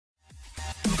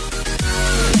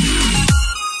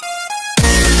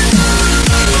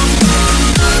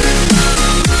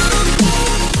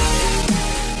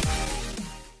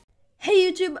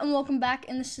welcome back,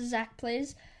 and this is Zach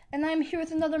Plays, and I'm here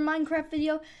with another Minecraft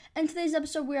video, and today's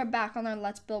episode we are back on our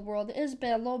Let's Build world. It has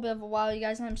been a little bit of a while, you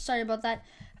guys, and I'm sorry about that,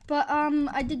 but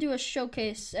I did do a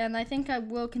showcase, and I think I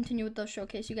will continue with those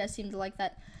showcases. You guys seem to like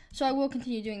that, so I will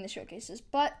continue doing the showcases,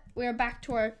 but we are back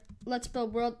to our Let's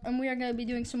Build world, and we are going to be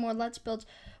doing some more Let's Builds.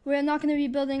 We're not going to be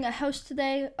building a house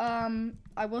today.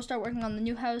 I will start working on the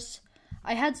new house.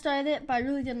 I had started it, but I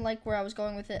really didn't like where I was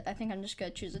going with it. I think I'm just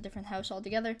going to choose a different house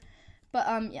altogether.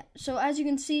 But, yeah. So, as you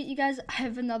can see, you guys, I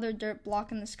have another dirt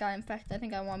block in the sky. In fact, I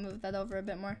think I want to move that over a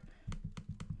bit more.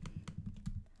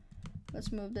 Let's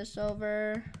move this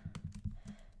over.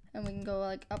 And we can go,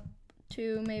 like, up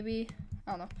to maybe.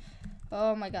 I don't know.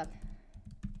 Oh, my God.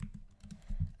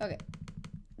 Okay.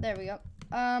 There we go.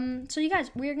 So, you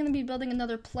guys, we are going to be building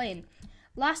another plane.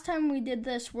 Last time we did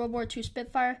this World War II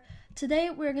Spitfire. Today,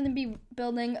 we're going to be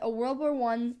building a World War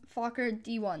I Fokker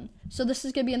D1. So, this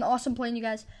is going to be an awesome plane, you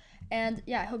guys. And,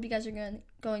 yeah, I hope you guys are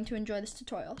going to enjoy this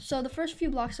tutorial. So, the first few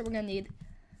blocks that we're going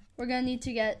to need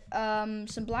to get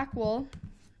some black wool,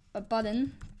 a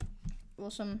button, well,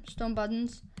 some stone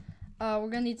buttons. We're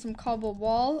going to need some cobble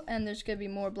wall, and there's going to be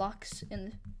more blocks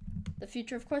in the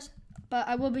future, of course. But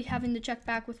I will be having to check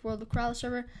back with World of Koala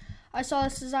server. I saw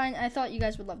this design, and I thought you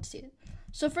guys would love to see it.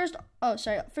 So first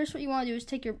what you want to do is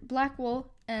take your black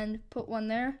wool and put one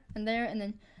there, and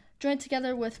then join it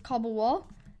together with cobble wall,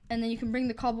 and then you can bring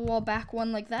the cobble wall back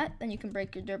one like that, then you can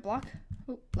break your dirt block.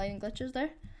 Oh, lighting glitches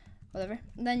there, whatever.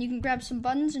 And then you can grab some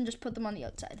buttons and just put them on the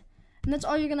outside. And that's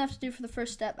all you're going to have to do for the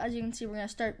first step. As you can see, we're going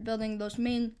to start building those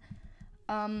main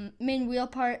wheel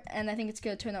part, and I think it's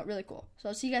going to turn out really cool. So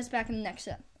I'll see you guys back in the next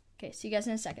step. Okay, see you guys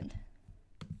in a second.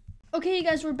 Okay, you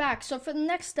guys, we're back. So for the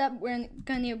next step, we're going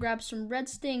to need to grab some red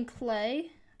stained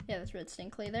clay. Yeah, that's red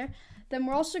stained clay there. Then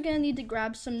we're also going to need to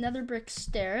grab some nether brick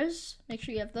stairs. Make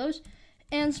sure you have those.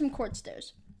 And some quartz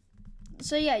stairs.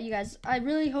 So yeah, you guys, I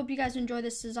really hope you guys enjoy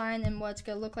this design and what it's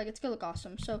going to look like. It's going to look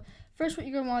awesome. So first what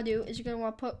you're going to want to do is you're going to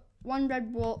want to put one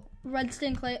red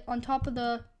stained clay on top of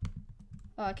the...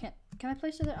 Oh, can I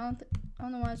place it there? I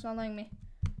don't know why it's not letting me.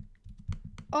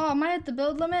 Oh, am I at the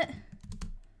build limit?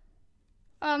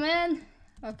 Oh, man.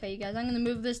 Okay, you guys, I'm going to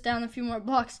move this down a few more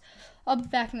blocks. I'll be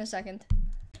back in a second.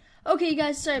 Okay, you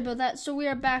guys, sorry about that. So we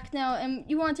are back now, and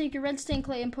you want to take your red stained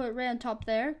clay and put it right on top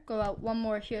there. Go out one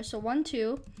more here. So 1,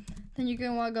 2. Then you're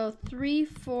going to want to go 3,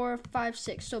 4, 5,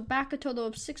 6. So back a total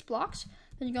of 6 blocks.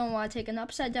 Then you're going to want to take an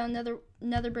upside down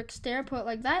nether brick stair, put it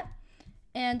like that.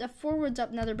 And a forwards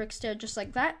up nether brick stair just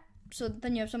like that. So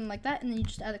then you have something like that, and then you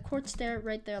just add a quartz stair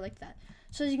right there like that.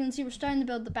 So as you can see, we're starting to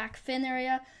build the back fin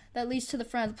area that leads to the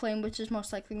front of the plane, which is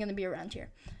most likely going to be around here.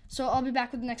 So I'll be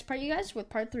back with the next part, you guys, with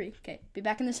part 3. Okay, be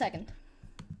back in a second.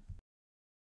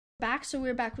 So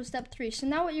we're back with step 3. So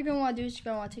now what you're going to want to do is you're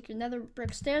going to want to take your nether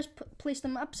brick stairs, place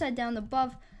them upside down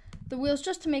above the wheels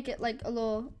just to make it like a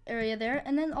little area there.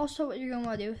 And then also what you're going to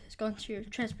want to do is go into your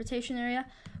transportation area,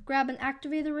 grab an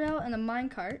activator rail and a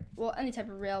minecart. Well, any type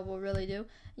of rail will really do.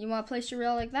 You want to place your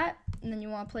rail like that, and then you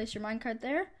want to place your minecart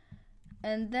there.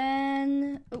 And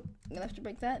then, oh, I'm going to have to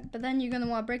break that. But then you're going to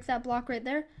want to break that block right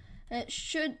there. And it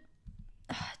should,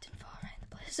 it didn't fall right into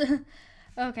place.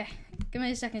 Okay, give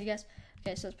me a second, you guys.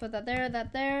 Okay, so let's put that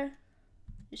there.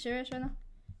 You serious right now?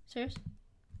 Serious?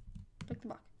 Break the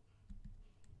block.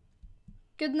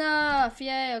 Good enough,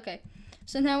 yay, okay.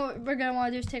 So now what we're going to want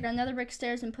to do is take our nether brick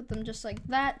stairs and put them just like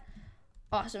that.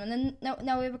 Awesome, and then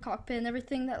now we have a cockpit and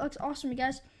everything. That looks awesome, you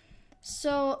guys.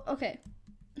 So, okay.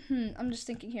 I'm just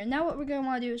thinking here. Now what we're going to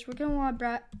want to do is we're going to want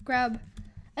to grab,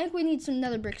 I think we need some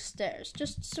nether brick stairs,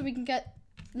 just so we can get,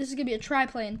 this is going to be a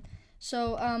triplane.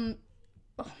 So, oh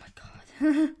my God.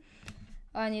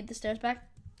 I need the stairs back.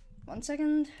 1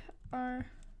 second. Okay,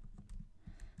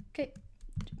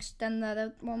 extend that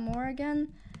out one more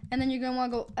again. And then you're going to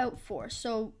want to go out 4.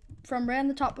 So from right on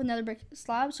the top with nether brick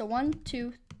slab. So 1,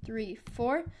 2, 3,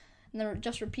 4. And then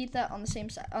just repeat that on the same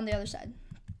side, on the other side.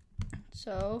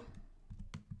 So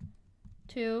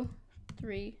 2,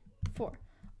 3, 4.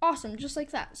 Awesome, just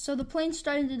like that. So the plane's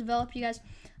starting to develop, you guys.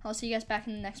 I'll see you guys back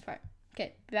in the next part.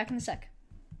 Okay, be back in a sec.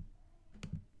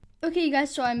 Okay, you guys,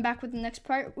 so I'm back with the next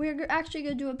part. We're actually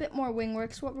going to do a bit more wing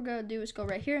work. So what we're going to do is go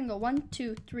right here and go 1,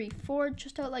 2, 3, 4,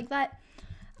 just out like that.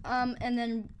 And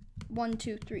then 1,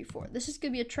 2, 3, 4. This is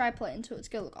going to be a triplane, so it's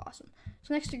going to look awesome.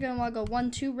 So next you're going to want to go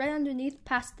 1, 2, right underneath,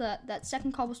 past that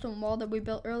second cobblestone wall that we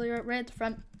built earlier, right at the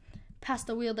front, past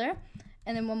the wheel there,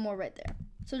 and then one more right there.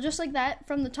 So just like that,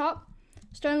 from the top,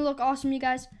 starting to look awesome, you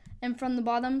guys, and from the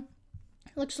bottom,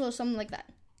 it looks a little something like that.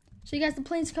 So you guys, the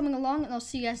plane's coming along, and I'll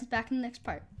see you guys back in the next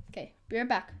part. Okay, be right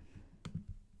back.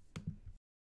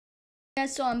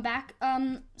 Guys, so I'm back.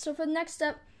 So for the next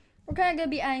step, we're kind of going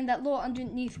to be adding that little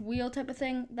underneath wheel type of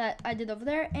thing that I did over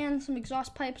there, and some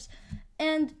exhaust pipes.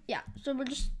 And yeah, so we're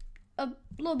just a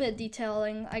little bit of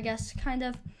detailing, I guess, kind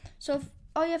of. So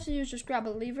all you have to do is just grab a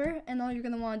lever, and all you're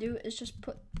going to want to do is just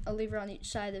put a lever on each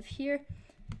side of here,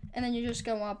 and then you're just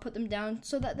going to want to put them down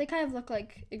so that they kind of look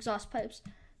like exhaust pipes.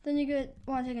 Then you're going to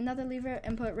want to take another lever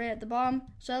and put it right at the bottom,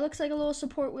 so it looks like a little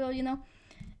support wheel, you know.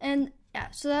 And yeah,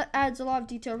 so that adds a lot of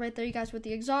detail right there, you guys, with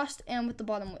the exhaust and with the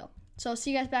bottom wheel. So I'll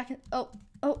see you guys back in,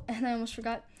 and I almost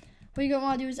forgot. What you're going to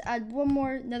want to do is add one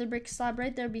more nether brick slab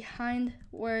right there behind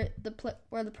where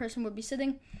the person would be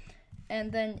sitting.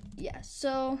 And then, yeah,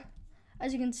 so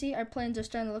as you can see, our planes are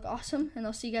starting to look awesome, and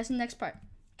I'll see you guys in the next part.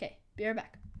 Okay, be right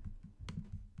back.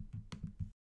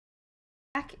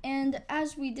 And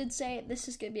as we did say, this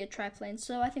is going to be a triplane,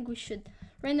 so I think we should,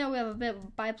 right now we have a bit of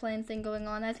a biplane thing going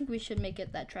on. I think we should make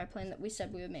it that triplane that we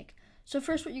said we would make. So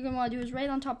first what you're going to want to do is right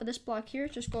on top of this block here,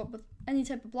 just go up with any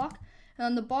type of block, and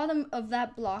on the bottom of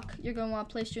that block, you're going to want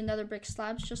to place your nether brick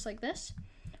slabs just like this,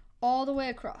 all the way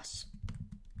across.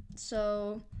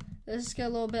 So this is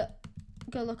going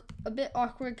to look a bit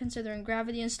awkward considering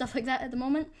gravity and stuff like that at the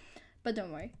moment, but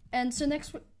don't worry. And so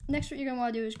next what you're going to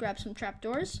want to do is grab some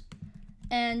trapdoors.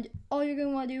 And all you're going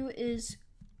to want to do is,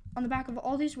 on the back of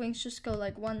all these wings, just go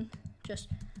like just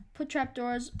put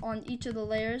trapdoors on each of the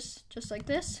layers, just like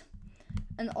this,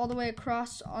 and all the way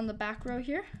across on the back row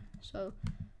here. So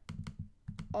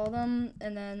all of them,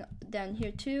 and then down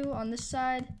here too, on this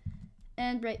side,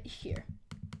 and right here.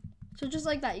 So just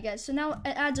like that, you guys. So now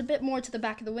it adds a bit more to the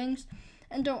back of the wings,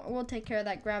 and we'll take care of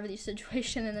that gravity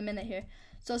situation in a minute here.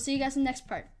 So I'll see you guys in the next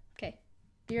part. Okay,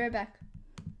 be right back.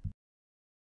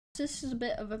 This is a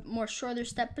bit of a more shorter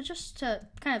step, but just to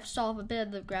kind of solve a bit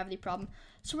of the gravity problem.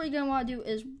 So what you're going to want to do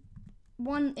is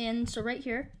one in, so right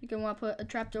here, you're going to want to put a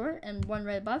trapdoor and one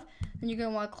right above. Then you're going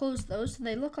to want to close those so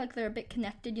they look like they're a bit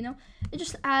connected, you know. It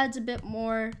just adds a bit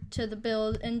more to the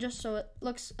build, and just so it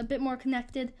looks a bit more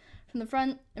connected from the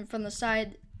front and from the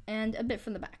side and a bit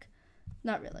from the back.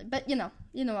 Not really, but you know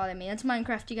what I mean. It's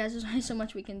Minecraft, you guys. There's only so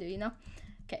much we can do, you know.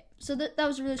 Okay, so that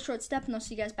was a really short step, and I'll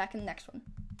see you guys back in the next one.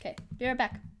 Okay, be right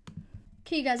back.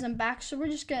 Okay, you guys, I'm back. So we're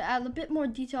just going to add a bit more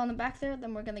detail on the back there,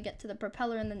 then we're going to get to the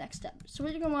propeller in the next step. So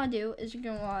what you're going to want to do is you're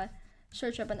going to want to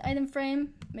search up an item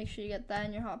frame, make sure you get that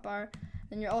in your hotbar.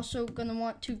 Then you're also going to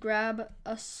want to grab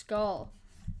a skull.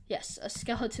 Yes, a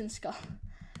skeleton skull.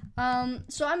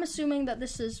 So I'm assuming that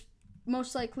this is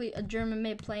most likely a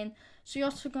German-made plane. So you're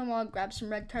also going to want to grab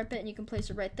some red carpet, and you can place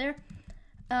it right there.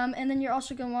 And then you're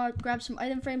also going to want to grab some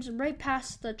item frames, and right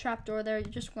past the trapdoor there, you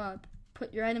just want to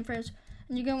put your item frames,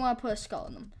 and you're going to want to put a skull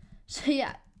in them. So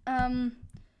yeah,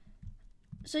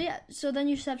 so then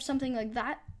you just have something like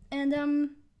that,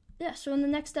 and yeah, so in the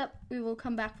next step, we will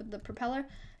come back with the propeller,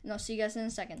 and I'll see you guys in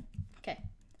a second. Okay,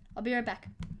 I'll be right back.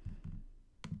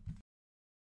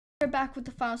 We're back with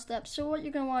the final step. So what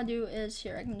you're going to want to do is,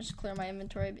 here, I can just clear my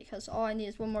inventory because all I need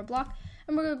is one more block,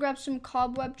 and we're going to grab some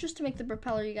cobweb just to make the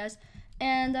propeller, you guys.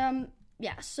 And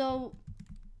yeah, so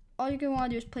all you're going to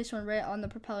want to do is place one right on the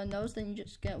propeller nose. Then you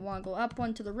just want to go up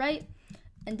one to the right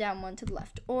and down one to the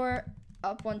left, or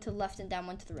up one to the left and down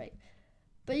one to the right.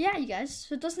 But yeah, you guys,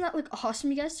 so doesn't that look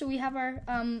awesome, you guys? So we have our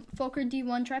Fokker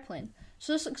D1 triplane.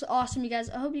 So this looks awesome, you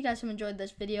guys. I hope you guys have enjoyed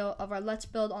this video of our Let's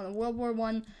Build on a World War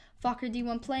I Fokker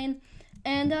D1 plane.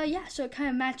 And yeah, so it kind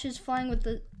of matches flying with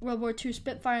the World War II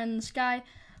Spitfire in the sky.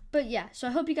 But yeah, so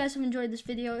I hope you guys have enjoyed this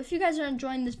video. If you guys are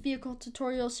enjoying this vehicle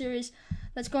tutorial series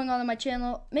that's going on my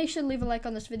channel, make sure to leave a like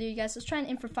on this video, you guys. Let's try and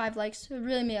aim for 5 likes. It would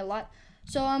really mean a lot.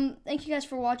 So thank you guys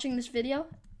for watching this video,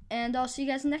 and I'll see you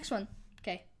guys in the next one.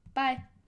 Okay, bye.